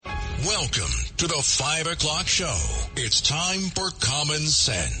Welcome to the 5 o'clock show. It's time for Common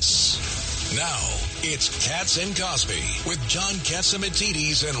Sense. Now, it's Katz and Cosby with John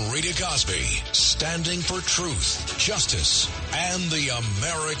Katzimatidis and Rita Cosby, standing for truth, justice, and the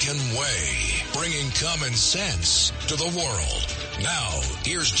American way, bringing common sense to the world. Now,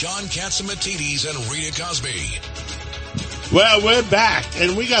 here's John Katzimatidis and Rita Cosby. Well, we're back,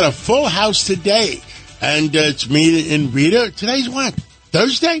 and we got a full house today. And it's me and Rita. Today's what?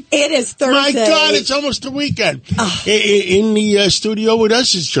 Thursday? It is Thursday. My God, it's almost the weekend. In the studio with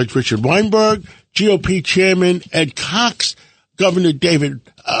us is Judge Richard Weinberg, GOP Chairman Ed Cox, Governor David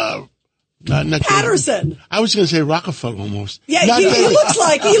not Patterson. David. I was going to say Rockefeller almost. Yeah, he looks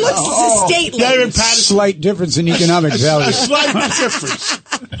stately. David Patterson. Slight difference in economic value. A slight difference.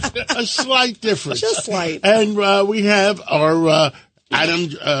 A slight difference. Just slight. And we have our Adam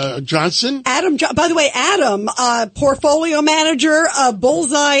Johnson. By the way, Adam, portfolio manager of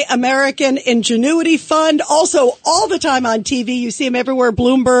Bullseye American Ingenuity Fund. Also, all the time on TV. You see him everywhere,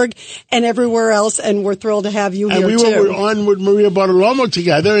 Bloomberg and everywhere else. And we're thrilled to have you here, too. And we were on with Maria Bartiromo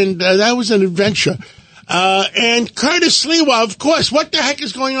together, and that was an adventure. And Curtis Lewa, of course. What the heck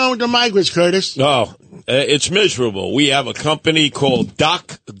is going on with the migrants, Curtis? Oh, it's miserable. We have a company called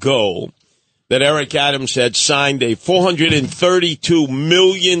DocGo that Eric Adams had signed a $432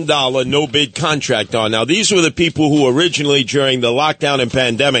 million no-bid contract on. Now, these were the people who originally, during the lockdown and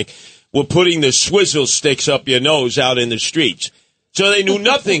pandemic, were putting the swizzle sticks up your nose out in the streets. So they knew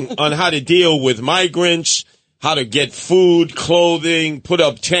nothing on how to deal with migrants, how to get food, clothing, put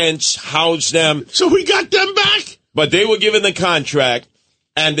up tents, house them. So we got them back? But they were given the contract.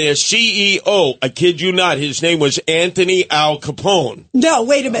 And their CEO, I kid you not, his name was Anthony Al Capone. No,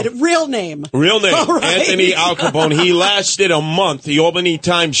 wait a minute. Real name. Real name. Right. Anthony Al Capone. He lasted a month. The Albany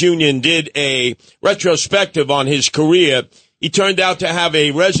Times-Union did a retrospective on his career. He turned out to have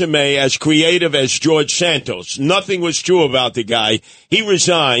a resume as creative as George Santos. Nothing was true about the guy. He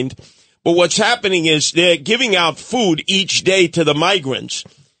resigned. But what's happening is they're giving out food each day to the migrants.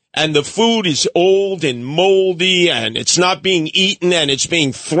 And the food is old and moldy, and it's not being eaten, and it's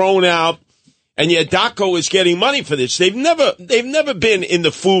being thrown out. And yet DocGo is getting money for this. They've never been in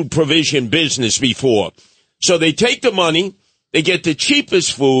the food provision business before. So they take the money, they get the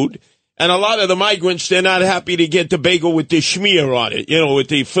cheapest food, and a lot of the migrants, they're not happy to get the bagel with the schmear on it, with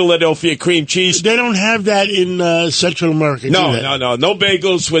the Philadelphia cream cheese. They don't have that in Central America. No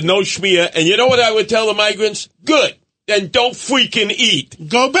bagels with no schmear. And you know what I would tell the migrants? Good. Then don't freaking eat.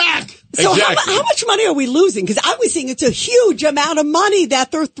 Go back. So exactly. how much money are we losing? Because I was seeing it's a huge amount of money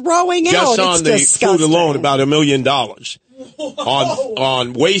that they're throwing out. Just on the disgusting. food alone, about $1 million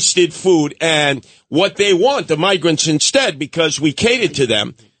on wasted food. And what they want, the migrants instead, because we catered to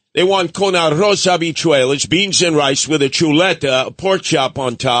them, they want con arroz habichuelas, beans and rice with a chuleta, a pork chop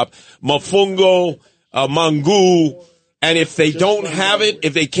on top, mofongo, mango. And if they don't have it,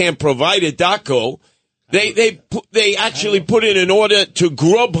 if they can't provide it, DocGo, They actually put in an order to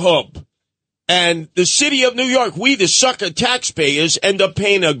Grubhub. And the city of New York, we, the sucker taxpayers, end up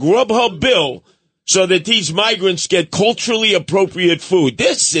paying a Grubhub bill so that these migrants get culturally appropriate food.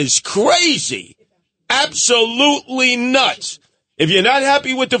 This is crazy. Absolutely nuts. If you're not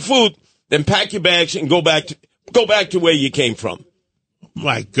happy with the food, then pack your bags and go back to where you came from.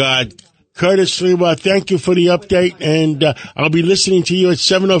 My God. Curtis Lewa, thank you for the update, and I'll be listening to you at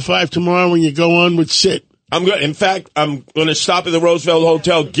 7:05 tomorrow when you go on with Sid. In fact, I'm going to stop at the Roosevelt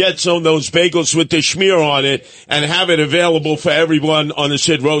Hotel, get some of those bagels with the schmear on it, and have it available for everyone on the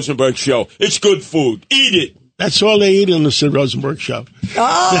Sid Rosenberg Show. It's good food. Eat it. That's all they eat on the Sid Rosenberg Show.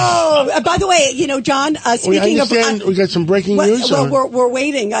 Oh, by the way, John, speaking of... we got some breaking news. Well, we're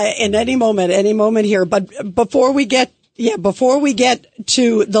waiting in any moment here, but before we get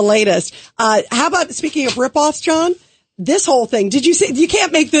to the latest, how about, speaking of ripoffs, John, this whole thing, did you see, you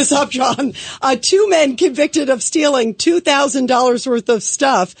can't make this up, John, 2 men convicted of stealing $2,000 worth of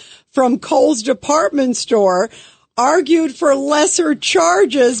stuff from Kohl's department store argued for lesser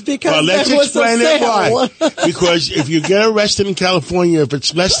charges because there was a sale. Why. Because if you get arrested in California, if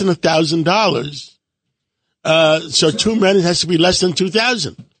it's less than $1,000, so 2 men, it has to be less than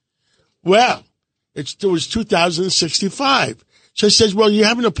 $2,000. Well, it was $2,065. So it says, well, you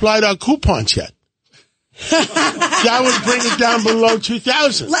haven't applied our coupons yet. That would bring it down below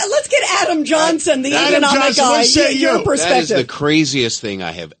 2,000. Let's get Adam Johnson, the economic guy, your perspective. That is the craziest thing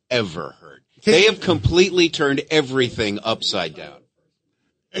I have ever heard. They have completely turned everything upside down.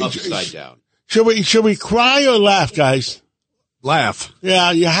 Upside down. Should we cry or laugh, guys? laugh.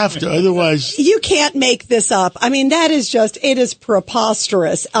 Yeah, you have to. Otherwise, You can't make this up. I mean, it is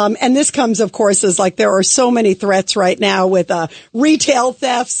preposterous. And this comes, of course, as like there are so many threats right now with retail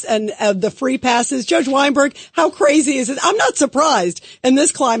thefts and the free passes. Judge Weinberg, how crazy is it? I'm not surprised in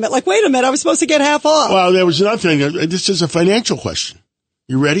this climate. Like, wait a minute, I was supposed to get half off. well, there was nothing. This is a financial question.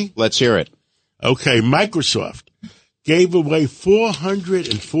 You ready? Let's hear it. Okay, Microsoft gave away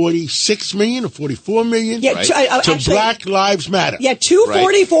 $446 million or $44 million Yeah, Right. to to Black Lives Matter. Yeah,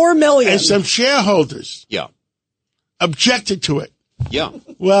 $244 million. And some shareholders Yeah. objected to it. Yeah.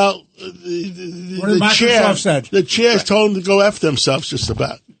 Well, What the did Microsoft said? The chairs told them to go F themselves just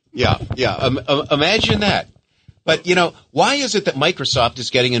about. Yeah. Yeah. Imagine that. But, why is it that Microsoft is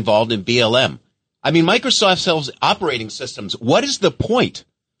getting involved in BLM? I mean, Microsoft sells operating systems. What is the point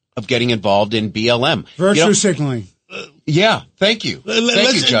of getting involved in BLM? Virtue signaling. Yeah. Thank you.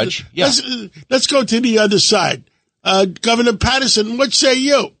 Thank you, Judge. Yeah. Let's go to the other side. Governor Patterson, what say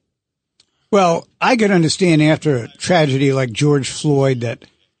you? Well, I could understand after a tragedy like George Floyd that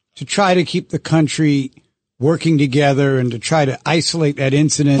to try to keep the country working together and to try to isolate that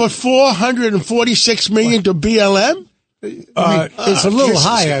incident. For $446 million to BLM? It's a little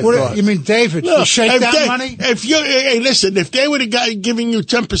high, I thought. You mean David? Look, the shakedown money? Hey, listen, if they would have giving you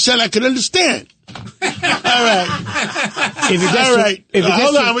 10%, I could understand. All right. All right.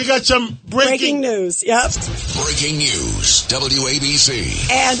 Hold on. We got some Breaking news. Yep. Breaking news,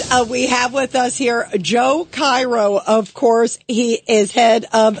 WABC. And we have with us here Joe Cairo, of course. He is head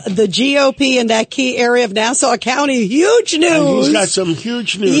of the GOP in that key area of Nassau County. Huge news. And he's got some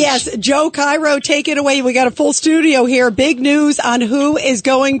huge news. Yes, Joe Cairo, take it away. We got a full studio here. Big news on who is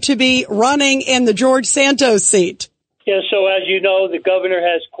going to be running in the George Santos seat. Yeah, so as you know, the governor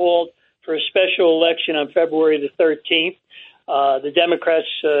has called for a special election on February the 13th. The Democrats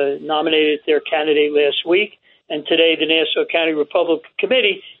nominated their candidate last week, and today the Nassau County Republican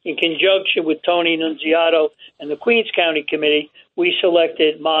Committee, in conjunction with Tony Nunziato and the Queens County Committee, we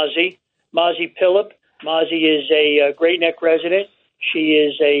selected Mazi Phillip. Mazi is a Great Neck resident. She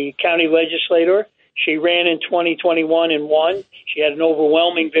is a county legislator. She ran in 2021 and won. She had an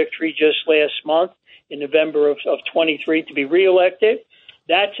overwhelming victory just last month in November of 23 to be reelected.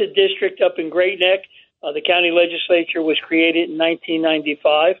 That's a district up in Great Neck. The county legislature was created in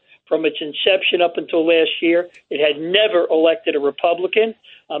 1995. From its inception up until last year, it had never elected a Republican.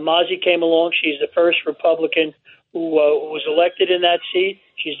 Mazi came along. She's the first Republican who was elected in that seat.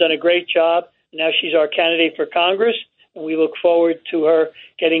 She's done a great job. Now she's our candidate for Congress, and we look forward to her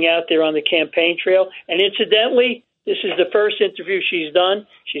getting out there on the campaign trail. And incidentally, this is the first interview she's done.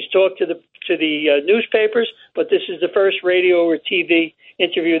 She's talked to the newspapers, but this is the first radio or TV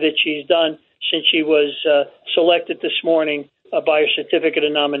interview that she's done since she was selected this morning by her certificate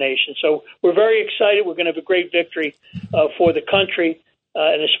of nomination. So we're very excited. We're going to have a great victory for the country,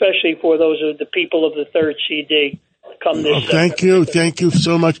 and especially for those of the people of the 3rd CD. Come this. Thank you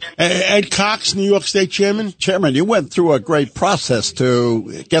so much. Ed Cox, New York State Chairman. Chairman, you went through a great process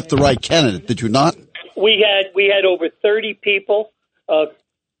to get the right candidate, did you not? We had over 30 people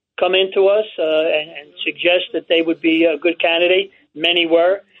come into us and suggest that they would be a good candidate. Many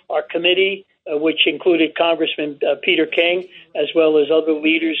were. Our committee, which included Congressman Peter King, as well as other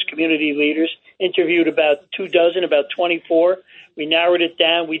leaders, community leaders, interviewed about 24. We narrowed it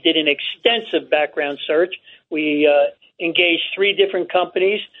down. We did an extensive background search. We engaged 3 different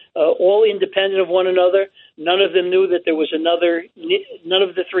companies, all independent of one another. None of them knew that there was another. None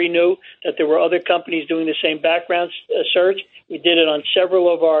of the 3 knew that there were other companies doing the same background search. We did it on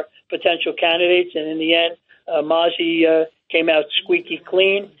several of our potential candidates, and in the end, Mazi came out squeaky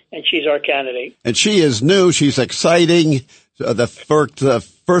clean, and she's our candidate. And she is new. She's exciting. The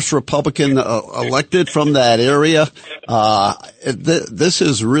first Republican elected from that area.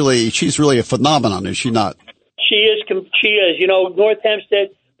 She's really a phenomenon, is she not? She is. You know, North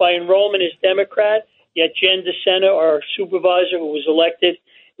Hempstead by enrollment is Democrat, yet Jen DeSena, our supervisor who was elected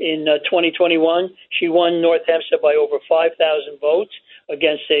in 2021, she won North Hempstead by over 5,000 votes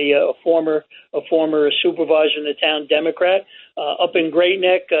against a former supervisor in the town, Democrat. Up in Great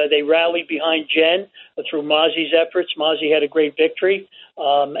Neck, they rallied behind Jen through Mazi's efforts. Mazi had a great victory,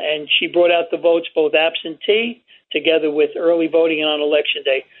 and she brought out the votes, both absentee together with early voting and on Election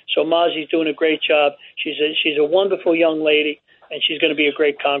Day. So Mazi's doing a great job. She's a wonderful young lady, and she's going to be a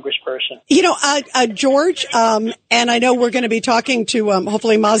great congressperson. You know, George, and I know we're going to be talking to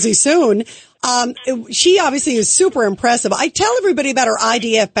hopefully Mazi soon. She obviously is super impressive. I tell everybody about her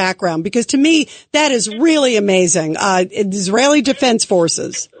IDF background because to me that is really amazing. Israeli Defense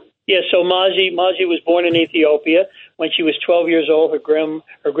Forces. Yeah, so Mazi was born in Ethiopia, When she was 12 years old, her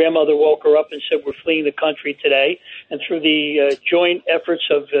grandmother woke her up and said, "We're fleeing the country today." And through the joint efforts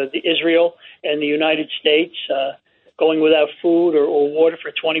of Israel and the United States, going without food or water for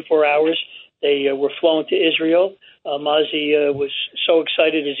 24 hours, they were flown to Israel. Mazi was so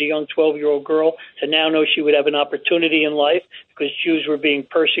excited as a young 12-year-old girl to now know she would have an opportunity in life because Jews were being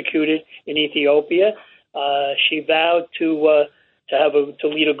persecuted in Ethiopia. She vowed to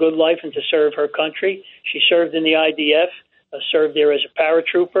lead a good life and to serve her country. She served in the IDF, served there as a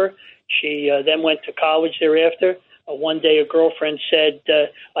paratrooper. She then went to college thereafter. One day a girlfriend said,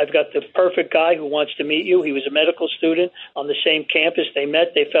 "I've got the perfect guy who wants to meet you." He was a medical student on the same campus. They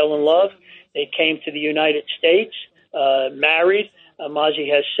met, they fell in love. They came to the United States, married. Mazi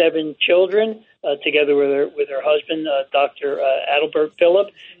has 7 children together with her husband, Dr. Adelbert Phillip,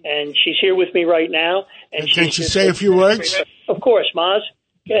 and she's here with me right now. And can she say a few words? Of course, Maz.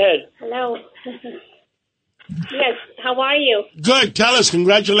 Go ahead. Hello. Yes, how are you? Good. Tell us.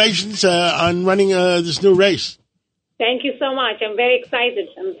 Congratulations on running this new race. Thank you so much. I'm very excited.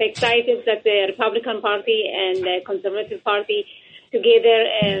 I'm excited that the Republican Party and the Conservative Party together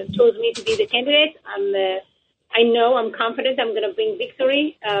chose me to be the candidate. I'm confident I'm going to bring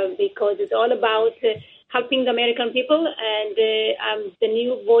victory because it's all about helping the American people, and I'm the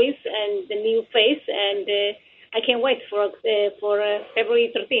new voice and the new face, and I can't wait for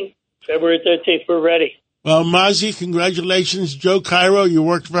February 13th. February 13th, we're ready. Well, Mazi, congratulations. Joe Cairo, you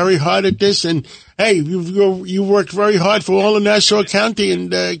worked very hard at this, and hey, you worked very hard for all of Nassau County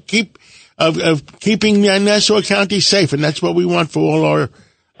and keeping Nassau County safe, and that's what we want for all our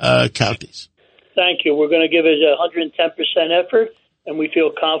counties. Thank you. We're going to give it 110% effort, and we feel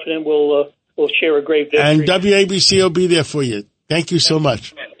confident we'll share a great victory. And WABC will be there for you. Thank you so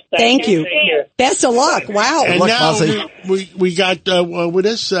much. Thank you. Best of luck. Wow. And now we got with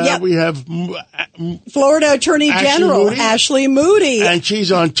us, we have Florida Attorney General Ashley Moody. And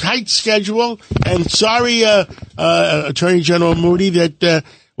she's on tight schedule. And sorry, Attorney General Moody, that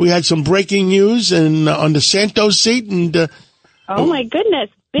we had some breaking news and on the Santos seat. And oh, my goodness.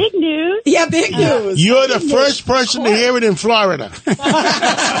 Big news. Yeah, big news. You're the first person to hear it in Florida.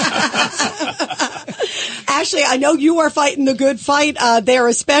 Ashley, I know you are fighting the good fight there,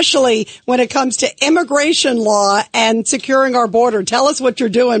 especially when it comes to immigration law and securing our border. Tell us what you're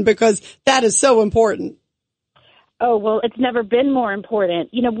doing, because that is so important. Oh, well, it's never been more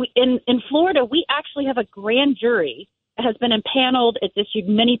important. You know, in Florida, we actually have a grand jury that has been impaneled. It's issued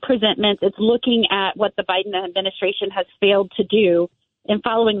many presentments. It's looking at what the Biden administration has failed to do in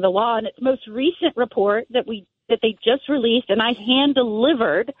following the law. And its most recent report that they just released, and I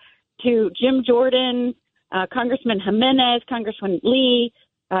hand-delivered to Jim Jordan, Congressman Jimenez, Congressman Lee,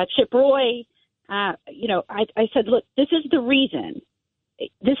 Chip Roy, I said, look, this is the reason.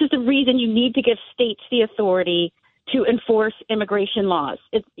 This is the reason you need to give states the authority to enforce immigration laws.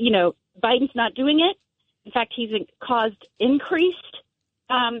 Biden's not doing it. In fact, he's caused increased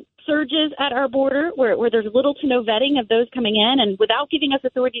surges at our border where there's little to no vetting of those coming in. And without giving us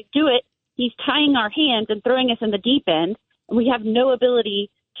authority to do it, he's tying our hands and throwing us in the deep end. And we have no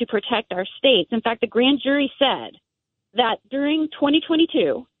ability to protect our states. In fact, the grand jury said that during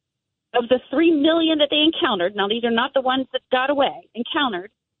 2022, of the 3 million that they encountered, now these are not the ones that got away,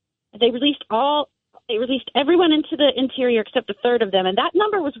 encountered, they released everyone into the interior except a third of them. And that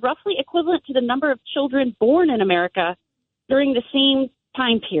number was roughly equivalent to the number of children born in America during the same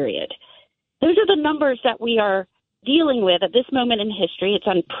time period. Those are the numbers that we are dealing with at this moment in history. It's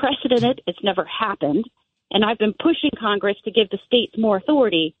unprecedented. It's never happened. And I've been pushing Congress to give the states more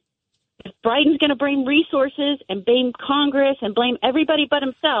authority. If Biden's going to blame resources and blame Congress and blame everybody but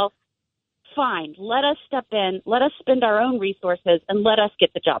himself, fine. Let us step in. Let us spend our own resources and let us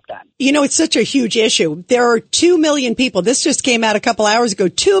get the job done. You know, it's such a huge issue. There are 2 million people. This just came out a couple hours ago.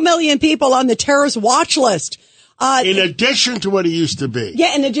 2 million people on the terrorist watch list. In addition to what it used to be.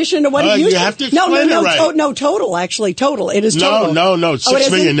 Yeah, in addition to what it used to be. You have to explain it right. No, total, actually. Total. It is total. No.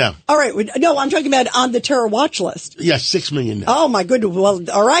 6 million now. All right. No, I'm talking about on the terror watch list. Yes, 6 million now. Oh, my goodness. Well,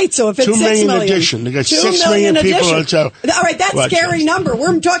 all right. So if it's 2 6 million million. addition. They got 6 million people. All right, that's a scary number.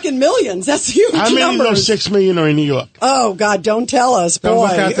 We're talking millions. That's huge numbers. How many of those 6 million are in New York? Oh, God, don't tell us, boy. Don't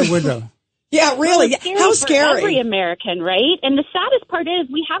look out the window. Yeah, really. How scary. For every American, right? And the saddest part is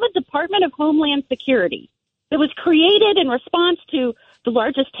we have a Department of Homeland Security. It was created in response to the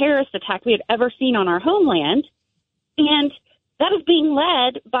largest terrorist attack we had ever seen on our homeland. And that is being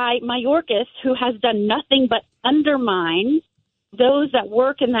led by Mayorkas, who has done nothing but undermine those that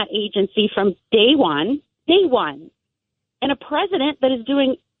work in that agency from day one. And a president that is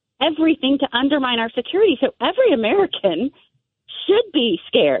doing everything to undermine our security. So every American should be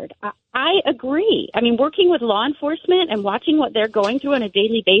scared. I agree. I mean, working with law enforcement and watching what they're going through on a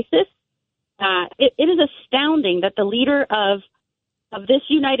daily basis, it is astounding that the leader of this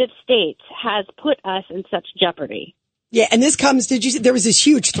United States has put us in such jeopardy. Yeah, and this comes, there was this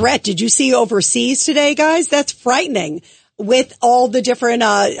huge threat. Did you see overseas today, guys? That's frightening with all the different,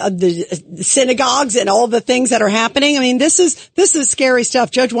 the synagogues and all the things that are happening. I mean, this is scary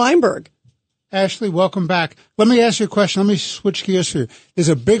stuff. Judge Weinberg. Ashley, welcome back. Let me ask you a question. Let me switch gears for you. There's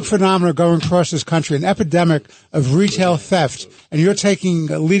a big phenomenon going across this country, an epidemic of retail theft, and you're taking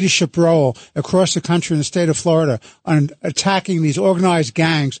a leadership role across the country in the state of Florida on attacking these organized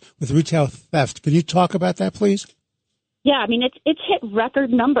gangs with retail theft. Can you talk about that, please? Yeah, I mean, it's hit record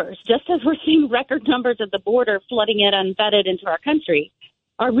numbers. Just as we're seeing record numbers at the border flooding it unvetted into our country,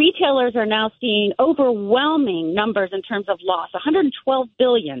 our retailers are now seeing overwhelming numbers in terms of loss, $112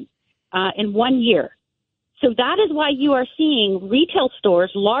 billion. In 1 year. So that is why you are seeing retail stores,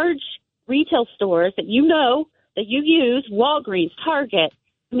 large retail stores that you know, that you use, Walgreens, Target.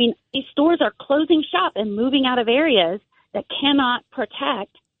 I mean, these stores are closing shop and moving out of areas that cannot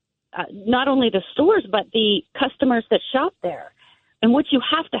protect not only the stores, but the customers that shop there. And what you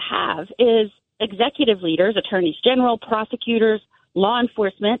have to have is executive leaders, attorneys general, prosecutors, law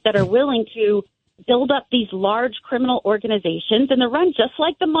enforcement that are willing to build up these large criminal organizations, and they're run just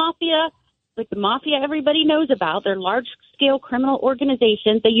like the mafia everybody knows about. They're large-scale criminal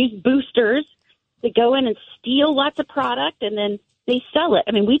organizations. They use boosters to go in and steal lots of product, and then they sell it.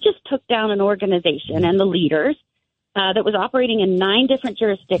 I mean, we just took down an organization and the leaders that was operating in 9 different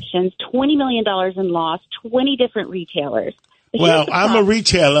jurisdictions, $20 million in loss, 20 different retailers. Well, I'm a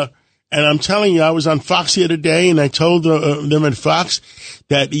retailer. And I'm telling you, I was on Fox the other day, and I told them at Fox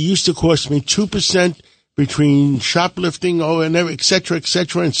that it used to cost me 2% between shoplifting, and et cetera,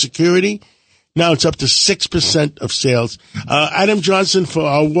 and security. Now it's up to 6% of sales. Adam Johnson for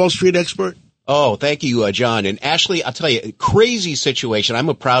our Wall Street expert. Oh, thank you, John. And Ashley, I'll tell you, crazy situation. I'm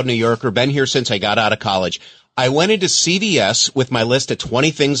a proud New Yorker, been here since I got out of college. I went into CVS with my list of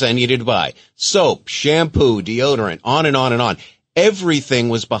 20 things I needed to buy. Soap, shampoo, deodorant, on and on and on. Everything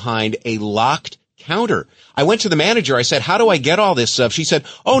was behind a locked counter. I went to the manager. I said, how do I get all this stuff? She said,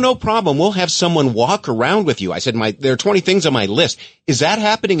 oh, no problem. We'll have someone walk around with you. I said, there are 20 things on my list. Is that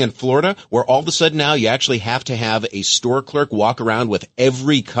happening in Florida where all of a sudden now you actually have to have a store clerk walk around with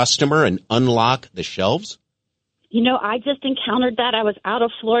every customer and unlock the shelves? You know, I just encountered that. I was out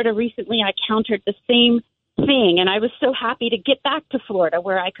of Florida recently. I encountered the same thing, and I was so happy to get back to Florida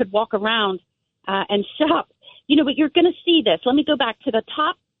where I could walk around and shop. You know, but you're going to see this. Let me go back to the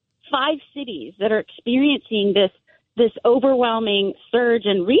top 5 cities that are experiencing this overwhelming surge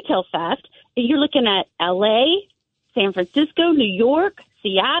in retail theft. You're looking at L.A., San Francisco, New York,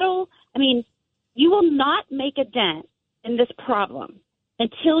 Seattle. I mean, you will not make a dent in this problem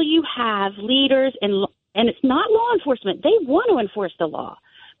until you have leaders, and it's not law enforcement. They want to enforce the law.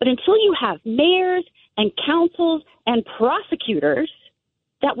 But until you have mayors and councils and prosecutors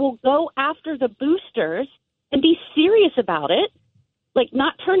that will go after the boosters and be serious about it, like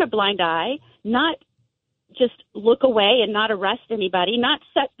not turn a blind eye, not just look away and not arrest anybody, not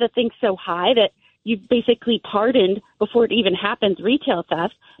set the thing so high that you basically pardoned before it even happens retail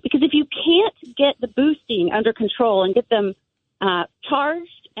theft. Because if you can't get the boosting under control and get them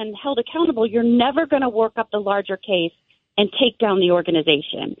charged and held accountable, you're never going to work up the larger case and take down the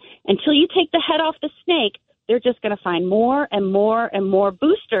organization. Until you take the head off the snake, they're just going to find more and more and more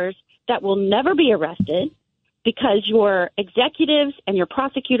boosters that will never be arrested, because your executives and your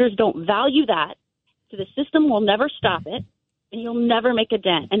prosecutors don't value that. So the system will never stop it, and you'll never make a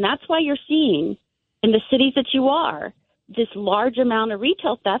dent. And that's why you're seeing in the cities that you are this large amount of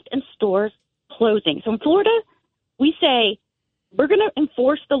retail theft and stores closing. So in Florida, we say we're going to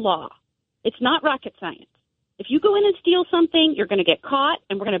enforce the law. It's not rocket science. If you go in and steal something, you're going to get caught,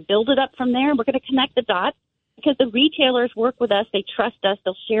 and we're going to build it up from there, and we're going to connect the dots because the retailers work with us. They trust us.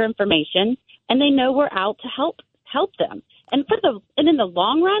 They'll share information. And they know we're out to help them. And in the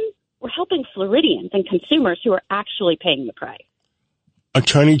long run, we're helping Floridians and consumers who are actually paying the price.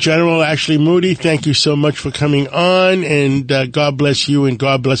 Attorney General Ashley Moody, thank you so much for coming on, and God bless you and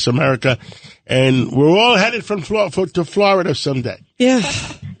God bless America. And we're all headed to Florida someday. Yeah.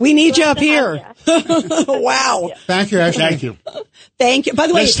 We need you up here. Wow. Thank you, Ashley. Thank you. Thank you. By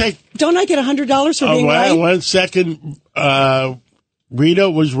the way, don't I get $100 for being right? 1 second. Rita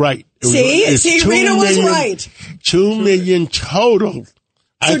was right. See, Rita was right. 2 million total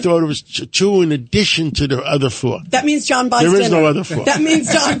I thought it was two in addition to the other four. That means John buys dinner. There is no other four. That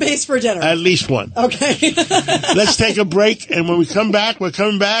means John pays for dinner. At least one. Okay. Let's take a break, and when we come back, we're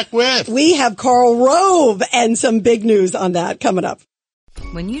coming back with... We have Karl Rove and some big news on that coming up.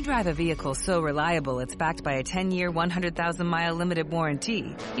 When you drive a vehicle so reliable it's backed by a 10-year, 100,000-mile limited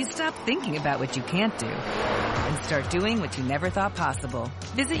warranty, you stop thinking about what you can't do and start doing what you never thought possible.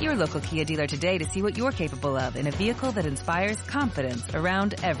 Visit your local Kia dealer today to see what you're capable of in a vehicle that inspires confidence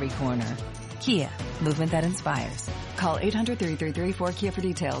around every corner. Kia, movement that inspires. Call 800-3334-KIA for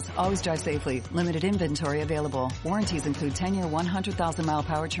details. Always drive safely. Limited inventory available. Warranties include 10-year, 100,000-mile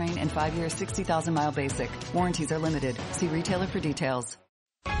powertrain and 5-year, 60,000-mile basic. Warranties are limited. See retailer for details.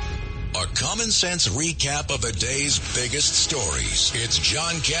 A common sense recap of the day's biggest stories. It's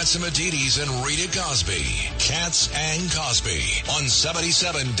John Catsimatidis and Rita Cosby. Katz and Cosby on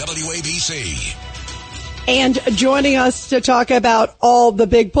 77 WABC. And joining us to talk about all the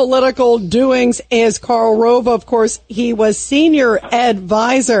big political doings is Karl Rove. Of course, he was senior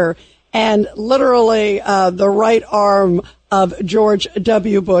advisor and literally the right arm of George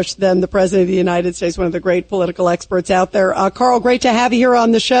W. Bush, then the President of the United States, one of the great political experts out there. Karl, great to have you here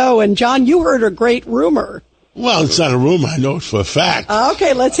on the show. And, John, you heard a great rumor. Well, it's not a rumor. I know it for a fact.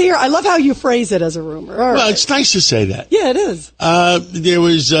 Okay, let's hear. I love how you phrase it as a rumor. All well, right. It's nice to say that. Yeah, it is. There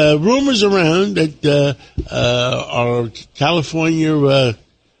was rumors around that our California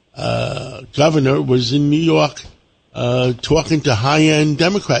governor was in New York talking to high-end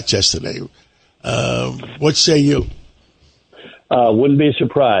Democrats yesterday. What say you? Wouldn't be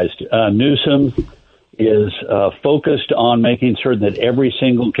surprised. Newsom is focused on making certain that every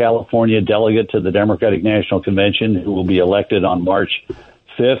single California delegate to the Democratic National Convention who will be elected on March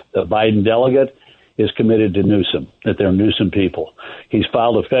 5th, a Biden delegate, is committed to Newsom, that they're Newsom people. He's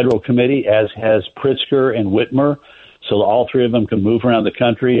filed a federal committee, as has Pritzker and Whitmer, so all three of them can move around the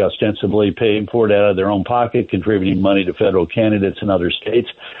country, ostensibly paying for it out of their own pocket, contributing money to federal candidates in other states.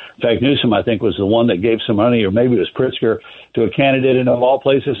 In fact, Newsom, I think, was the one that gave some money, or maybe it was Pritzker, to a candidate in, of all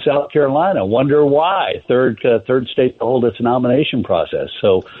places, South Carolina. Wonder why? Third state to hold its nomination process.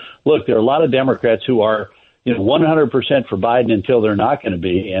 So, look, there are a lot of Democrats who are 100% for Biden until they're not going to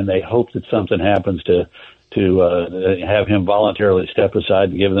be, and they hope that something happens to have him voluntarily step aside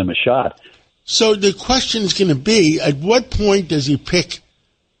and give them a shot. So the question is going to be, at what point does he pick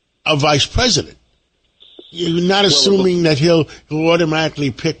a vice president? You're not assuming that he'll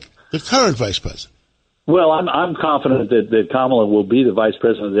automatically pick the current vice president. Well, I'm confident that Kamala will be the vice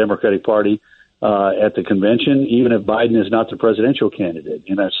president of the Democratic Party at the convention, even if Biden is not the presidential candidate.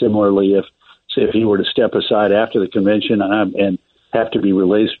 Similarly, if he were to step aside after the convention and have to be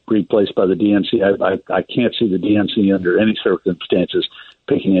replaced by the DNC, I can't see the DNC under any circumstances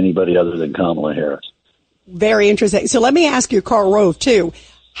picking anybody other than Kamala Harris. Very interesting. So let me ask you, Karl Rove, too.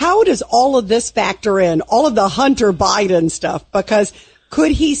 How does all of this factor in, all of the Hunter Biden stuff? Because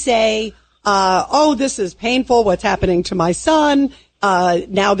could he say, this is painful, what's happening to my son?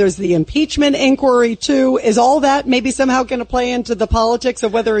 Now there's the impeachment inquiry, too. Is all that maybe somehow going to play into the politics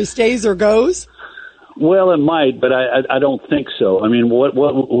of whether he stays or goes? Well, it might, but I don't think so. I mean, what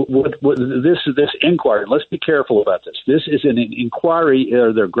this inquiry, let's be careful about this. This is an inquiry,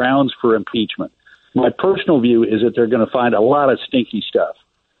 or there are grounds for impeachment. My personal view is that they're going to find a lot of stinky stuff.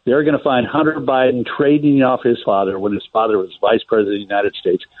 They're going to find Hunter Biden trading off his father when his father was vice president of the United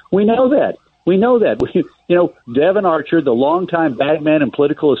States. We know that. Devin Archer, the longtime bagman and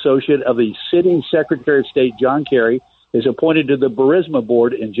political associate of the sitting Secretary of State, John Kerry, is appointed to the Burisma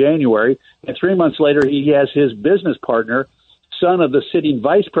board in January, and 3 months later he has his business partner, son of the sitting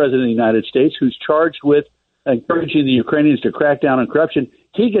vice president of the United States, who's charged with encouraging the Ukrainians to crack down on corruption.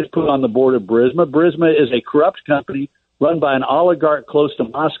 He gets put on the board of Burisma. Burisma is a corrupt company run by an oligarch close to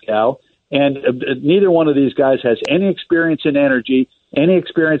Moscow, and neither one of these guys has any experience in energy, any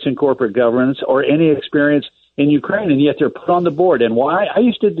experience in corporate governance, or any experience in Ukraine, and yet they're put on the board. And why? I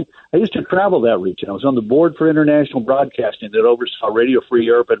used to travel that region. I was on the board for international broadcasting that oversaw Radio Free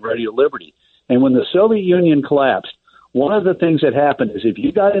Europe and Radio Liberty. And when the Soviet Union collapsed, one of the things that happened is if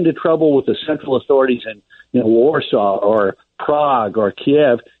you got into trouble with the central authorities in Warsaw or Prague or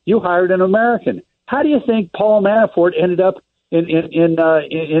Kiev, you hired an American. How do you think Paul Manafort ended up in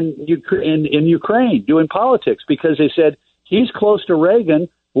Ukraine doing politics? Because they said he's close to Reagan.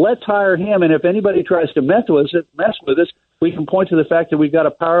 Let's hire him, and if anybody tries to mess with us, we can point to the fact that we've got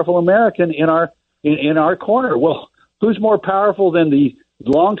a powerful American in our corner. Well, who's more powerful than the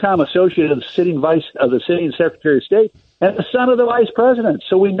longtime associate of the sitting Secretary of State and the son of the vice president?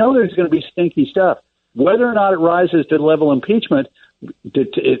 So we know there's going to be stinky stuff. Whether or not it rises to the level of impeachment,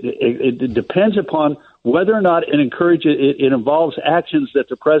 it depends upon whether or not it involves actions that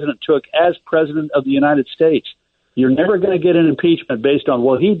the president took as president of the United States. You're never going to get an impeachment based on,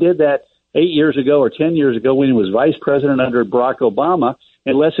 well, he did that 8 years ago or 10 years ago when he was vice president under Barack Obama,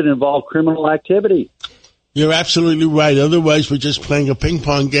 unless it involved criminal activity. You're absolutely right. Otherwise, we're just playing a ping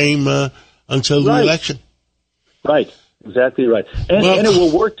pong game until the election. Right. Exactly right. And it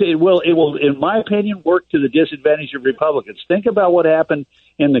will work it will, in my opinion, work to the disadvantage of Republicans. Think about what happened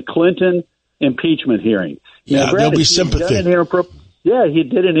in the Clinton impeachment hearing. Yeah, now, there'll be sympathy. He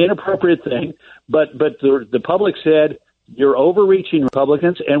did an inappropriate thing, but the public said, you're overreaching,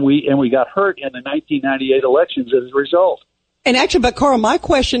 Republicans, and we got hurt in the 1998 elections as a result. And actually, but Carl, my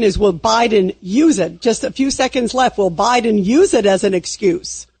question is, will Biden use it? Just a few seconds left. Will Biden use it as an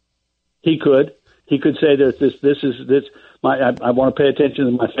excuse? He could. He could say that I want to pay attention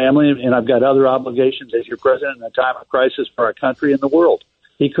to my family, and I've got other obligations as your president in a time of crisis for our country and the world.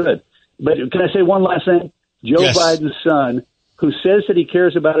 He could. But can I say one last thing? Joe Biden's son, who says that he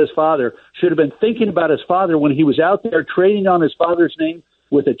cares about his father, should have been thinking about his father when he was out there trading on his father's name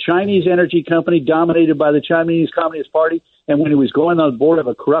with a Chinese energy company dominated by the Chinese Communist Party, and when he was going on the board of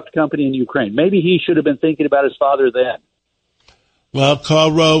a corrupt company in Ukraine. Maybe he should have been thinking about his father then. Well,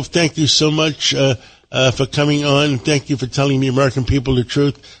 Karl Rove, thank you so much for coming on. Thank you for telling the American people the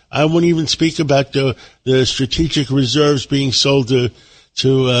truth. I won't even speak about the strategic reserves being sold to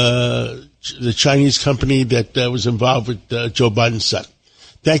the Chinese company that was involved with Joe Biden's son.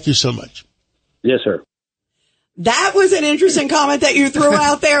 Thank you so much. Yes, sir. That was an interesting comment that you threw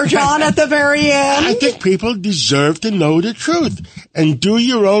out there, John, at the very end. I think people deserve to know the truth. And do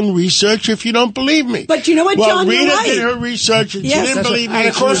your own research if you don't believe me. But you know what, John, Rita you're right. did her research and she didn't believe me. And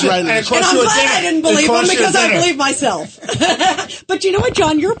I'm glad I didn't believe him because I believe myself. But you know what,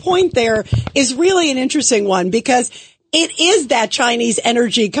 John, your point there is really an interesting one because it is that Chinese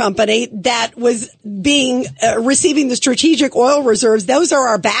energy company that was receiving the strategic oil reserves. Those are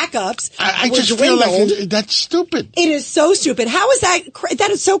our backups. I just feel like that's stupid. It is so stupid. How is that?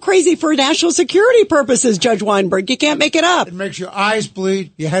 That is so crazy for national security purposes, Judge Weinberg. You can't make it up. It makes your eyes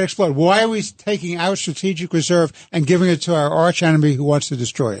bleed, your head explode. Why are we taking our strategic reserve and giving it to our arch enemy who wants to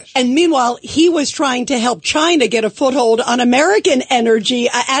destroy us? And meanwhile, he was trying to help China get a foothold on American energy.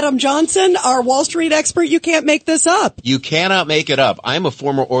 Adam Johnson, our Wall Street expert, you can't make this up. You cannot make it up. I'm a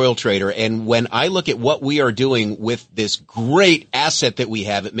former oil trader, and when I look at what we are doing with this great asset that we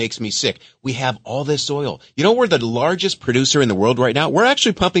have, it makes me sick. We have all this oil. You know, we're the largest producer in the world right now. We're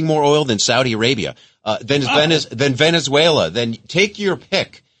actually pumping more oil than Saudi Arabia, than Venezuela, then take your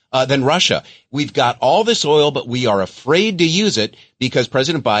pick. Than Russia. We've got all this oil, but we are afraid to use it because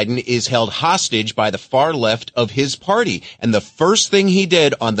President Biden is held hostage by the far left of his party. And the first thing he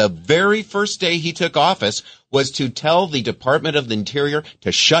did on the very first day he took office was to tell the Department of the Interior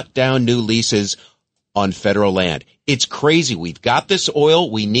to shut down new leases on federal land. It's crazy. We've got this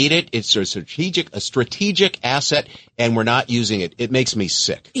oil. We need it. It's a strategic asset, and we're not using it. It makes me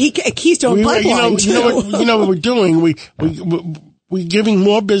sick. Keystone Pipeline. You know what we're doing? We're giving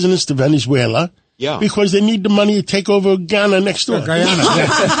more business to Venezuela because they need the money to take over Ghana next door. Guyana,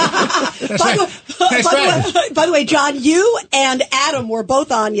 By the way, John, you and Adam were both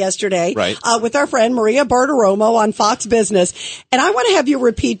on yesterday with our friend Maria Bartiromo on Fox Business. And I want to have you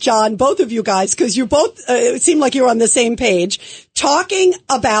repeat, John, both of you guys, because you both seem like you're on the same page, talking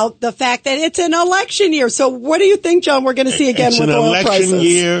about the fact that it's an election year. So what do you think, John, we're going to see again with oil prices? It's an election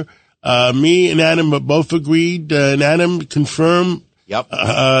year. Me and Adam both agreed, and Adam confirmed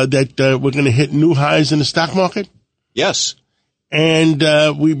that we're going to hit new highs in the stock market. Yes. And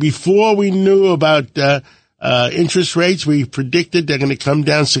before we knew about interest rates, we predicted they're going to come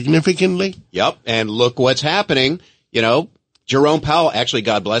down significantly. Yep. And look what's happening. You know, Jerome Powell, actually,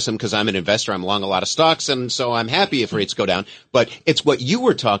 God bless him, because I'm an investor. I'm long a lot of stocks, and so I'm happy if rates go down. But it's what you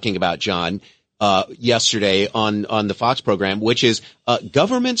were talking about, John, yesterday on the Fox program, which is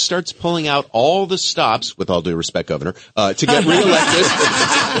government starts pulling out all the stops, with all due respect, Governor, to get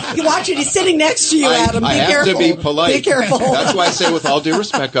reelected. You watch it. He's sitting next to you, Adam. I have careful. to be polite. Be careful. That's why I say with all due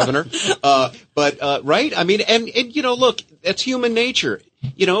respect, Governor. But right? I mean, and you know, look, that's human nature.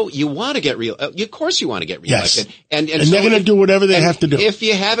 You know, you want to get of course you want to get reelected. Yes. And so they're going to do whatever they have to do. If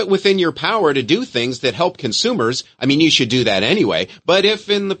you have it within your power to do things that help consumers, I mean, you should do that anyway. But if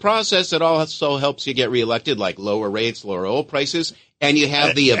in the process it also helps you get reelected, like lower rates, lower oil prices, and you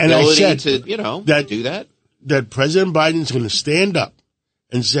have the ability to, you know, do that. That President Biden's going to stand up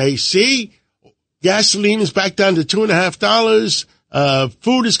and say, see, gasoline is back down to $2.50.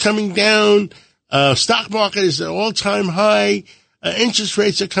 Food is coming down. Stock market is at an all-time high. Interest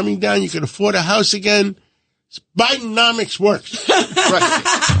rates are coming down. You can afford a house again. Bidenomics works.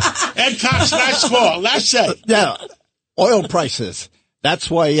 Right. Ed Cox, last call. Last say. Yeah, oil prices.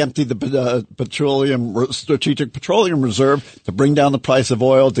 That's why he emptied the Strategic Petroleum Reserve to bring down the price of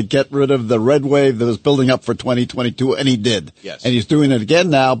oil, to get rid of the red wave that was building up for 2022, and he did. Yes. And he's doing it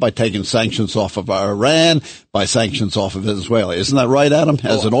again now by taking sanctions off of Iran, by sanctions off of Venezuela. Isn't that right, Adam,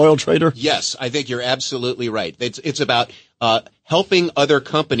 as an oil trader? Yes, I think you're absolutely right. It's about helping other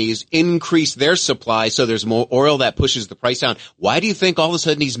companies increase their supply so there's more oil that pushes the price down. Why do you think all of a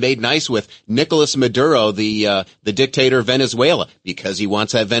sudden he's made nice with Nicolas Maduro, the dictator of Venezuela? Because he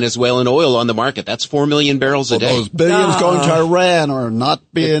wants that Venezuelan oil on the market. That's 4 million barrels a day. Those billions going to Iran are not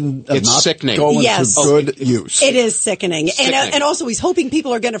being sickening. Going to good use. It is sickening. And also he's hoping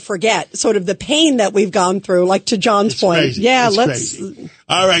people are going to forget sort of the pain that we've gone through, like to John's point. Crazy. Yeah, it's crazy.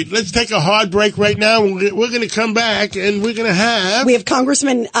 All right, let's take a hard break right now. We're going to come back, and we're going to have... We have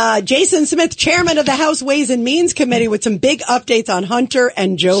Congressman Jason Smith, chairman of the House Ways and Means Committee, with some big updates on Hunter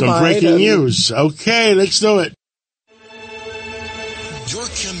and Joe Biden. Some breaking news. Okay, let's do it. You're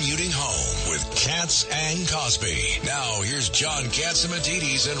commuting home with Katz and Cosby. Now, here's John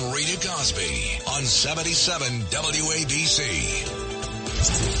Katzimatidis and Rita Cosby on 77 WABC.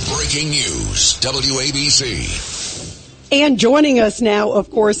 Breaking news, WABC. And joining us now, of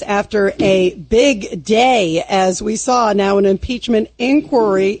course, after a big day, as we saw now an impeachment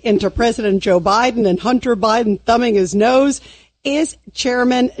inquiry into President Joe Biden and Hunter Biden thumbing his nose, is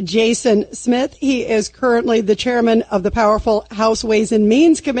Chairman Jason Smith. He is currently the chairman of the powerful House Ways and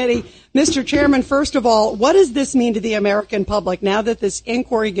Means Committee. Mr. Chairman, first of all, what does this mean to the American public now that this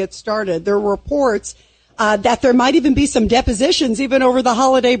inquiry gets started? There are reports that there might even be some depositions even over the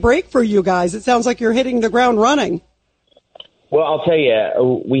holiday break for you guys. It sounds like you're hitting the ground running. Well, I'll tell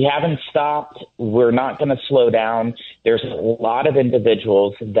you, we haven't stopped. We're not going to slow down. There's a lot of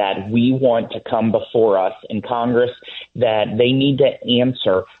individuals that we want to come before us in Congress that they need to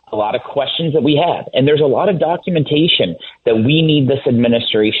answer a lot of questions that we have. And there's a lot of documentation that we need this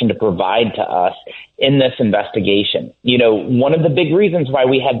administration to provide to us in this investigation. You know, one of the big reasons why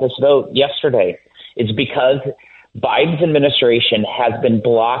we had this vote yesterday is because Biden's administration has been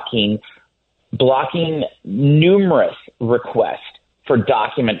blocking numerous requests for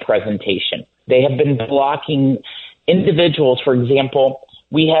document presentation. They have been blocking individuals. For example,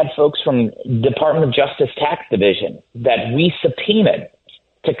 we had folks from Department of Justice Tax Division that we subpoenaed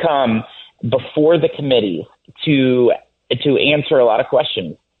to come before the committee to answer a lot of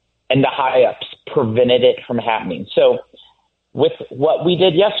questions, and the high-ups prevented it from happening. So with what we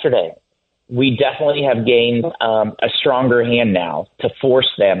did yesterday, we definitely have gained a stronger hand now to force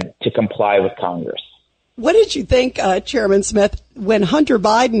them to comply with Congress. What did you think, Chairman Smith, when Hunter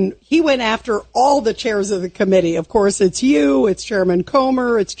Biden, he went after all the chairs of the committee? Of course, it's you, it's Chairman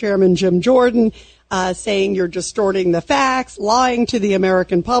Comer, it's Chairman Jim Jordan, saying you're distorting the facts, lying to the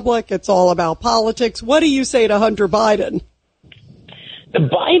American public. It's all about politics. What do you say to Hunter Biden? The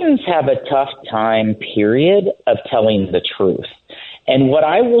Bidens have a tough time, period, of telling the truth. And what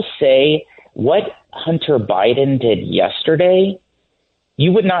I will say, what Hunter Biden did yesterday,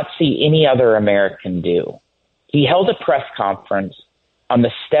 you would not see any other American do. He held a press conference on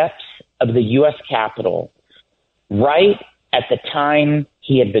the steps of the U.S. Capitol right at the time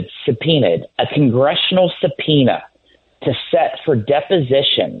he had been subpoenaed, a congressional subpoena to set for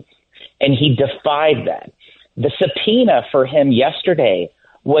depositions, and he defied that. The subpoena for him yesterday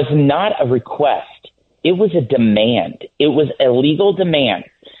was not a request. It was a demand. It was a legal demand.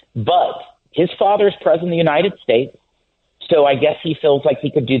 But his father is president of the United States, so I guess he feels like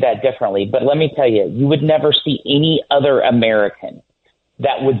he could do that differently. But let me tell you, you would never see any other American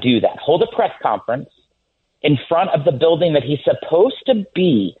that would do that. Hold a press conference in front of the building that he's supposed to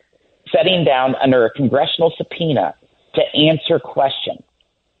be setting down under a congressional subpoena to answer questions.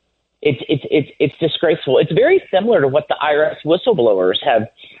 It's disgraceful. It's very similar to what the IRS whistleblowers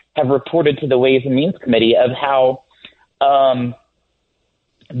have reported to the Ways and Means Committee of how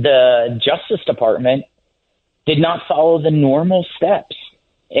the Justice Department did not follow the normal steps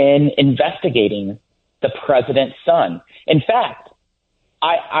in investigating the president's son. In fact,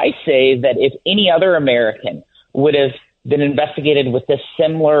 I say that if any other American would have been investigated with this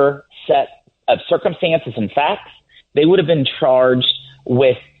similar set of circumstances and facts, they would have been charged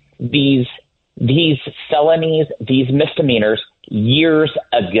with these felonies, these misdemeanors years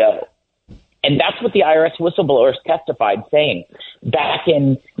ago. And that's what the IRS whistleblowers testified, saying back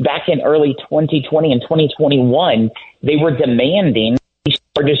in early 2020 and 2021, they were demanding these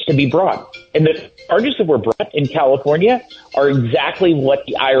charges to be brought. And the charges that were brought in California are exactly what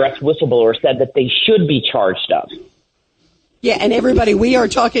the IRS whistleblower said that they should be charged of. Yeah, and everybody, we are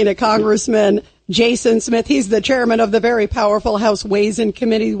talking to Congressman Jason Smith. He's the chairman of the very powerful House Ways and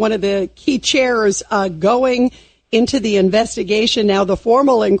Committee, one of the key chairs going into the investigation now, the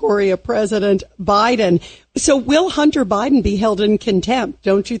formal inquiry of President Biden. So will Hunter Biden be held in contempt?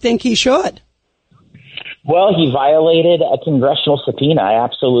 Don't you think he should? Well, he violated a congressional subpoena. I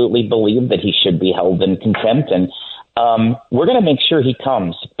absolutely believe that he should be held in contempt, and we're going to make sure he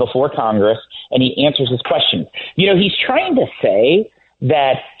comes before Congress and he answers his questions. You know, he's trying to say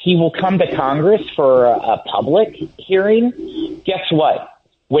that he will come to Congress for a public hearing. Guess what?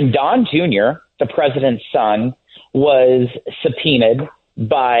 When Don Jr., the president's son, was subpoenaed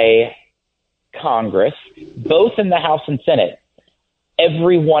by Congress, both in the House and Senate,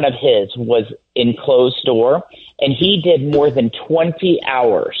 every one of his was in closed door, and he did more than 20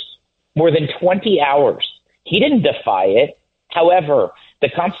 hours. More than 20 hours. He didn't defy it. However, the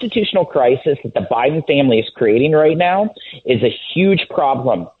constitutional crisis that the Biden family is creating right now is a huge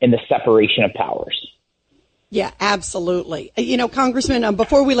problem in the separation of powers. Yeah, absolutely. You know, Congressman,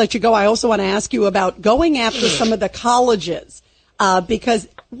 before we let you go, I also want to ask you about going after some of the colleges, because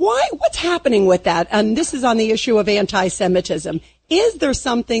what's happening with that? And this is on the issue of anti-Semitism. Is there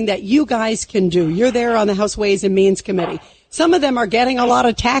something that you guys can do? You're there on the House Ways and Means Committee. Some of them are getting a lot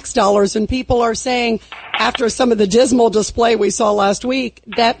of tax dollars, and people are saying, after some of the dismal display we saw last week,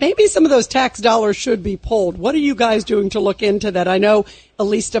 that maybe some of those tax dollars should be pulled. What are you guys doing to look into that? I know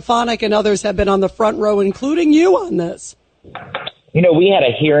Elise Stefanik and others have been on the front row, including you, on this. You know, we had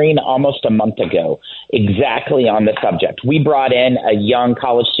a hearing almost a month ago exactly on the subject. We brought in a young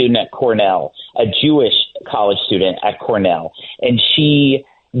college student at Cornell, a Jewish college student at Cornell, and she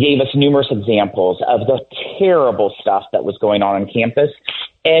gave us numerous examples of the terrible stuff that was going on campus.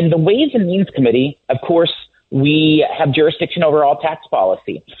 And the Ways and Means Committee, of course, we have jurisdiction over all tax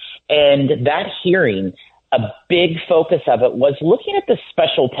policy. And that hearing, a big focus of it was looking at the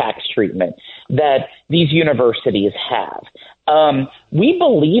special tax treatment that these universities have. We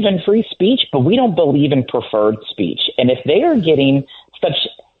believe in free speech, but we don't believe in preferred speech. And if they are getting such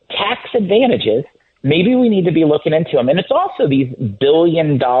tax advantages, maybe we need to be looking into them. And it's also these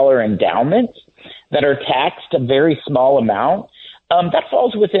billion-dollar endowments that are taxed a very small amount. That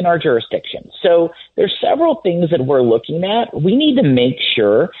falls within our jurisdiction. So there's several things that we're looking at. We need to make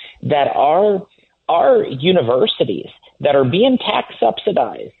sure that our universities that are being tax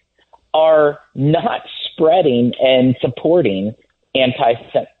subsidized are not spreading and supporting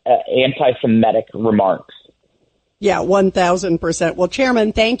anti-Semitic remarks. Yeah, 1,000%. Well,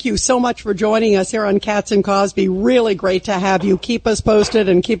 Chairman, thank you so much for joining us here on Katz and Cosby. Really great to have you. Keep us posted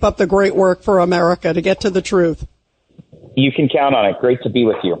and keep up the great work for America to get to the truth. You can count on it. Great to be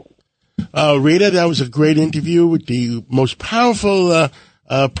with you. Rita, that was a great interview with the most powerful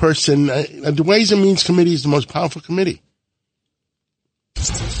person. The Ways and Means Committee is the most powerful committee.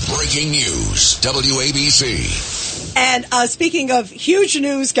 Breaking news, WABC. And speaking of huge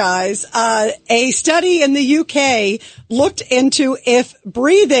news, guys, a study in the UK looked into if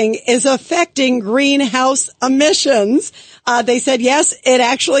breathing is affecting greenhouse emissions. They said, yes, it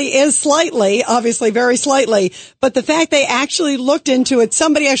actually is slightly, obviously very slightly. But the fact they actually looked into it,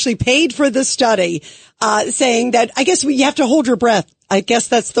 somebody actually paid for the study, saying that I guess you have to hold your breath. I guess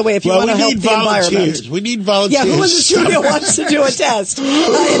that's the way if you want to help the environment. We need volunteers. Yeah, who in the studio wants to do a test?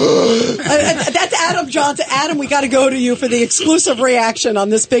 That's Adam Johnson. Adam, we got to go to you for the exclusive reaction on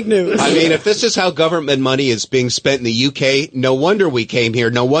this big news. I mean, if this is how government money is being spent in the UK, no wonder we came here.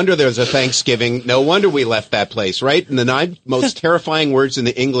 No wonder there's a Thanksgiving. No wonder we left that place, right? And the 9 most terrifying words in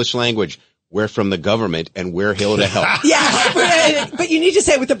the English language. We're from the government, and we're here to help. Yeah, but you need to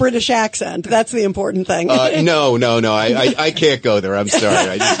say it with a British accent. That's the important thing. No. I can't go there. I'm sorry.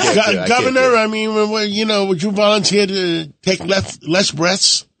 I just can't Governor, I mean, would you volunteer to take less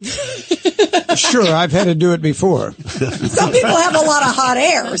breaths? Sure, I've had to do it before. Some people have a lot of hot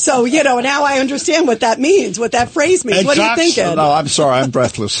air. So, now I understand what that means, what that phrase means. What are you thinking? No, I'm sorry. I'm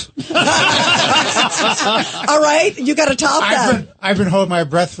breathless. All right. You got to top that. I've been holding my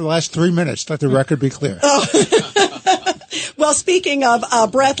breath for the last 3 minutes. Let the record be clear. Oh. Well, speaking of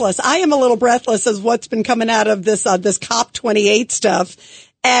breathless, I am a little breathless as what's been coming out of this COP28 stuff.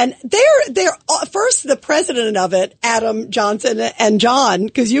 And they're first the president of it, Adam Johnson and John,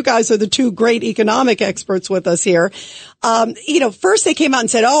 because you guys are the two great economic experts with us here. First they came out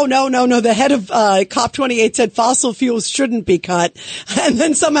and said, oh, no. The head of COP28 said fossil fuels shouldn't be cut. And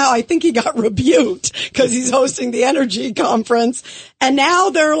then somehow I think he got rebuked because he's hosting the energy conference. And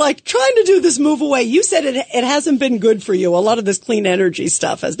now they're like trying to do this move away. You said it hasn't been good for you. A lot of this clean energy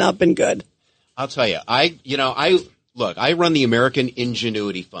stuff has not been good. I'll tell you, Look, I run the American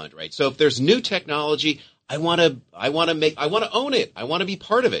Ingenuity Fund, right? So if there's new technology, I want to own it. I want to be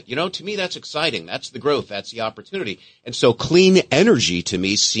part of it. To me, that's exciting. That's the growth. That's the opportunity. And so clean energy to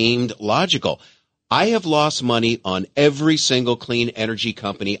me seemed logical. I have lost money on every single clean energy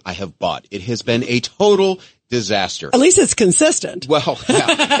company I have bought. It has been a total disaster. At least it's consistent. Well,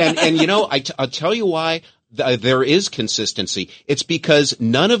 yeah. and I'll tell you why there is consistency. It's because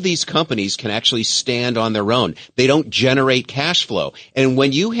none of these companies can actually stand on their own. They don't generate cash flow. And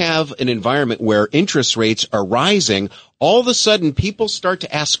when you have an environment where interest rates are rising, all of a sudden people start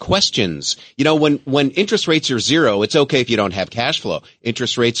to ask questions. When interest rates are zero, it's okay if you don't have cash flow.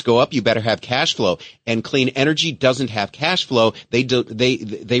 Interest rates go up, you better have cash flow. And clean energy doesn't have cash flow.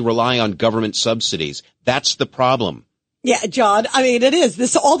 They rely on government subsidies. That's the problem. Yeah, John. I mean, it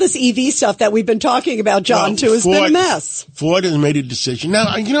is all this EV stuff that we've been talking about, John, too, has been a mess. Ford has made a decision.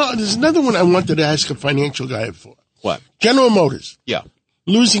 Now, there's another one I wanted to ask a financial guy for. What? General Motors. Yeah.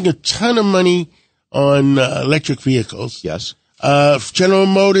 Losing a ton of money on electric vehicles. Yes. General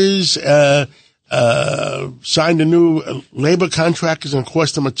Motors signed a new labor contract. It's going to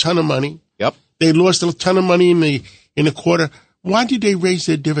cost them a ton of money. Yep. They lost a ton of money in the quarter. Why did they raise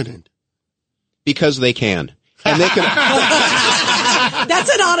their dividend? Because they can. And they can.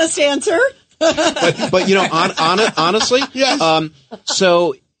 That's an honest answer. but honestly, yes.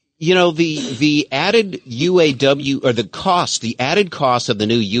 So the added UAW or the added cost of the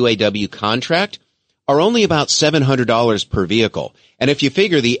new UAW contract are only about $700 per vehicle. And if you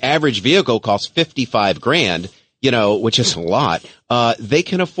figure the average vehicle costs $55,000, which is a lot, they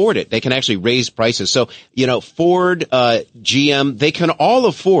can afford it. They can actually raise prices. So, Ford, GM, they can all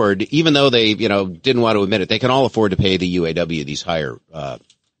afford, even though they, didn't want to admit it, they can all afford to pay the UAW these higher,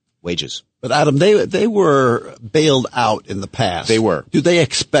 wages. But Adam, they were bailed out in the past. They were. Do they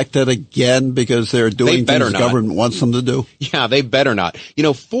expect that again because they're doing things the government wants them to do? Yeah, they better not.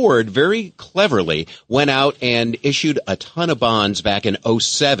 Ford very cleverly went out and issued a ton of bonds back in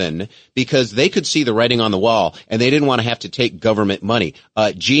 2007 because they could see the writing on the wall and they didn't want to have to take government money.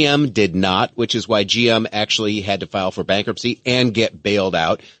 GM did not, which is why GM actually had to file for bankruptcy and get bailed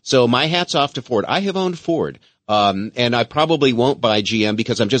out. So my hat's off to Ford. I have owned Ford. And I probably won't buy GM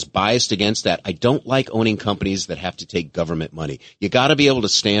because I'm just biased against that. I don't like owning companies that have to take government money. You got to be able to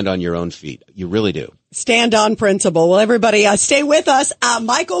stand on your own feet. You really do. Stand on principle. Well, everybody, stay with us.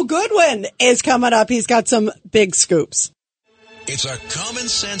 Michael Goodwin is coming up. He's got some big scoops. It's a common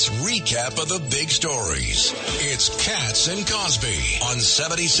sense recap of the big stories. It's Katz and Cosby on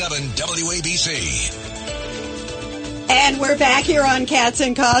 77 WABC. And we're back here on Katz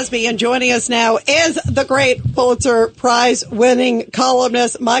and Cosby, and joining us now is the great Pulitzer Prize-winning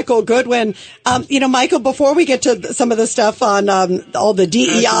columnist, Michael Goodwin. Michael, before we get to some of the stuff on all the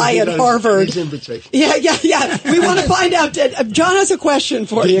DEI at Harvard. Yeah. We want to find out. John has a question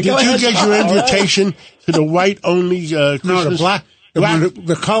for you. Did you get your invitation to the white-only Christmas? No,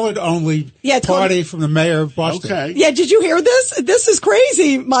 the colored-only party from the mayor of Boston. Okay. Yeah, did you hear this? This is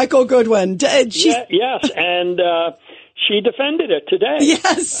crazy, Michael Goodwin. Yes, and she defended it today.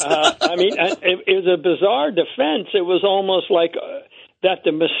 Yes. It was a bizarre defense. It was almost like that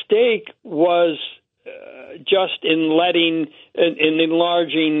the mistake was just in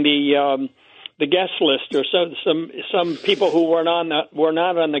enlarging the guest list, or some people who were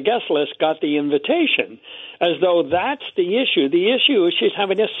not on the guest list got the invitation, as though that's the issue. The issue is she's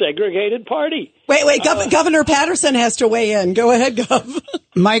having a segregated party. Wait, Governor Patterson has to weigh in. Go ahead, Gov.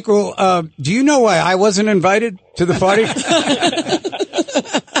 Michael, do you know why I wasn't invited to the party?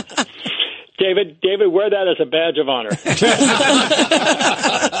 David, wear that as a badge of honor.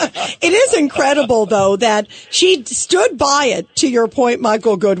 It is incredible, though, that she stood by it, to your point,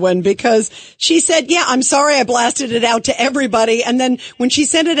 Michael Goodwin, because she said, yeah, I'm sorry I blasted it out to everybody. And then when she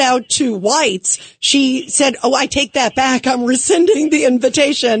sent it out to whites, she said, oh, I take that back. I'm rescinding the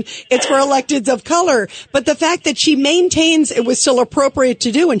invitation. It's for electeds of color. But the fact that she maintains it was still appropriate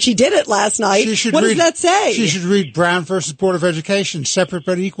to do, and she did it last night, what does that say? She should read Brown versus Board of Education. Separate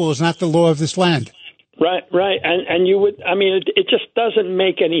but equal is not the law of this land. Right. And you would, it just doesn't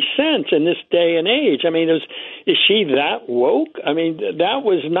make any sense in this day and age. Is she that woke? That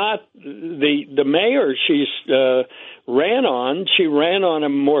was not the mayor she's ran on. She ran on a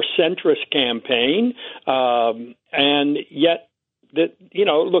more centrist campaign. And yet,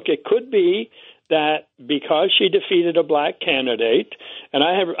 look, it could be that because she defeated a black candidate, and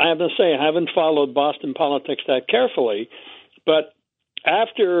I have to say, I haven't followed Boston politics that carefully, but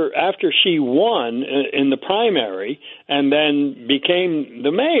after she won in the primary and then became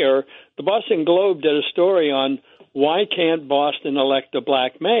the mayor, the Boston Globe did a story on why can't Boston elect a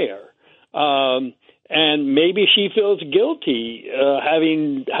black mayor? and maybe she feels guilty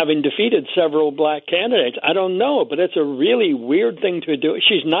having defeated several black candidates. I don't know, but it's a really weird thing to do.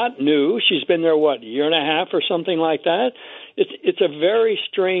 She's not new. She's been there, a year and a half or something like that? It's a very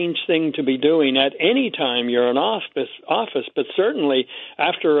strange thing to be doing at any time you're in office, but certainly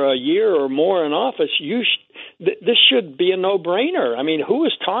after a year or more in office, this should be a no-brainer. I mean, who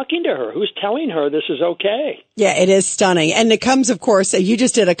is talking to her? Who's telling her this is okay? Yeah, it is stunning. And it comes, of course, you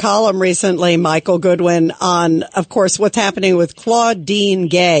just did a column recently, Michael Goodwin, on, of course, what's happening with Claudine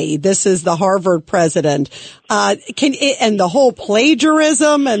Gay. This is the Harvard president. And the whole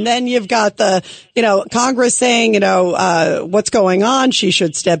plagiarism, and then you've got the, Congress saying, what's going on? She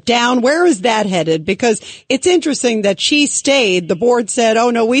should step down. Where is that headed? Because it's interesting that she stayed. The board said, oh,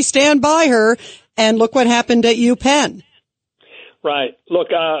 no, we stand by her. And look what happened at UPenn. Right. Look,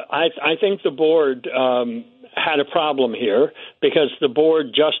 I think the board had a problem here because the board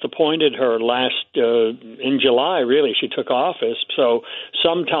just appointed her in July, really. She took office. So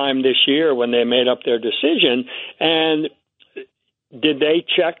sometime this year when they made up their decision, and did they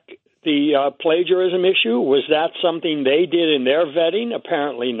check the plagiarism issue? Was that something they did in their vetting?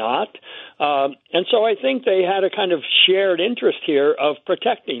 Apparently not. And so I think they had a kind of shared interest here of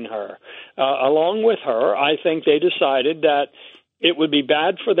protecting her. Along with her, I think they decided that it would be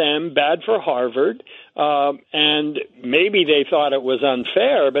bad for them, bad for Harvard, and maybe they thought it was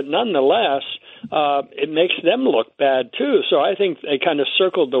unfair, but nonetheless, it makes them look bad too. So I think they kind of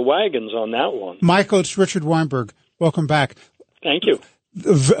circled the wagons on that one. Michael, it's Richard Weinberg. Welcome back. Thank you.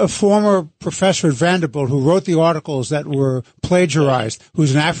 A former professor at Vanderbilt who wrote the articles that were plagiarized,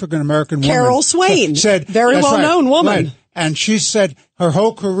 who's an African-American woman. Carol Swain, said, very well-known woman. Right. And she said her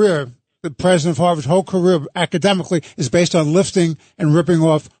whole career, the president of Harvard's whole career academically is based on lifting and ripping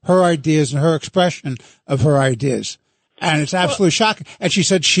off her ideas and her expression of her ideas. And it's absolutely shocking. And she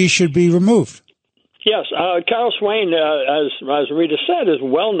said she should be removed. Yes, Carol Swain, as Rita said, is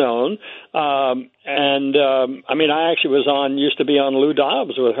well known, and I actually used to be on Lou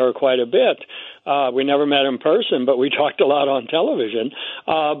Dobbs with her quite a bit. We never met in person, but we talked a lot on television.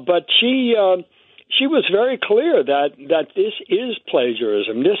 But she was very clear that this is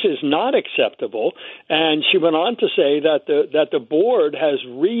plagiarism. This is not acceptable, and she went on to say that the board has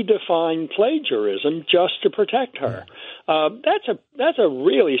redefined plagiarism just to protect her. That's a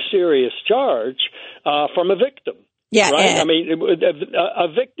really serious charge from a victim. Yeah, right. I mean, a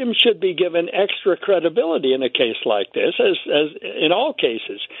victim should be given extra credibility in a case like this, as in all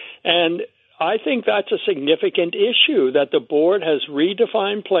cases, and I think that's a significant issue that the board has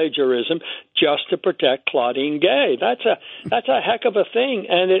redefined plagiarism just to protect Claudine Gay. That's a heck of a thing,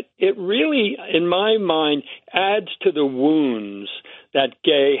 and it really, in my mind, adds to the wounds that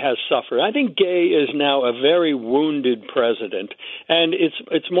Gay has suffered. I think Gay is now a very wounded president, and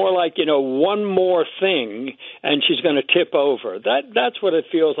it's more like, one more thing and she's going to tip over. That's what it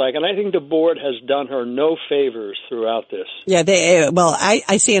feels like, and I think the board has done her no favors throughout this. Yeah,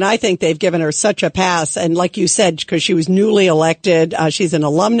 I see, and I think they've given her such a pass, and like you said, because she was newly elected, she's an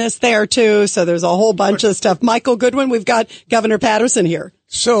alumnus there too, so there's a whole bunch of stuff. Michael Goodwin, we've got Governor Patterson here.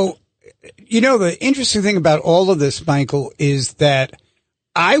 So, the interesting thing about all of this, Michael, is that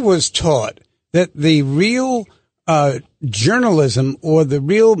I was taught that the real journalism or the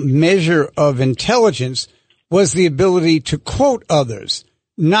real measure of intelligence was the ability to quote others,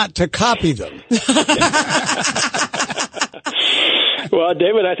 not to copy them. Well,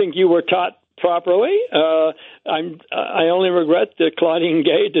 David, I think you were taught properly. I only regret that Claudine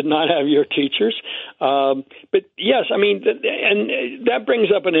Gay did not have your teachers. But yes, and that brings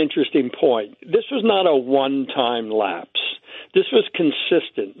up an interesting point. This was not a one-time lapse. This was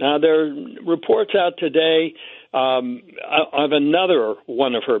consistent. Now, there are reports out today of another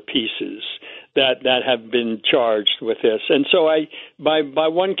one of her pieces that have been charged with this. And so by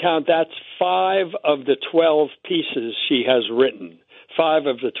one count, that's 5 of the 12 pieces she has written. 5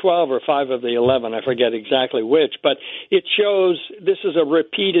 of the 12 or 5 of the 11, I forget exactly which, but it shows this is a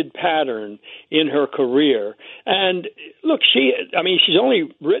repeated pattern in her career. And look, she's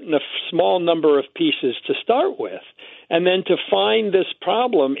only written a small number of pieces to start with. And then to find this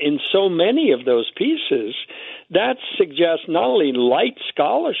problem in so many of those pieces, that suggests not only light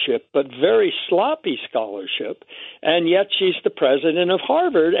scholarship, but very sloppy scholarship. And yet she's the president of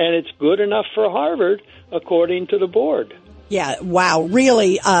Harvard, and it's good enough for Harvard, according to the board. Yeah, wow,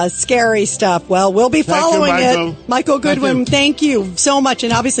 really scary stuff. Well, we'll be following it. Michael Goodwin, thank you so much.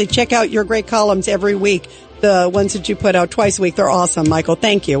 And obviously check out your great columns every week. The ones that you put out twice a week, they're awesome, Michael.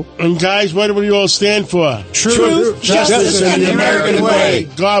 Thank you. And guys, what do we all stand for? Truth, justice, and the American way.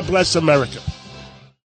 God bless America.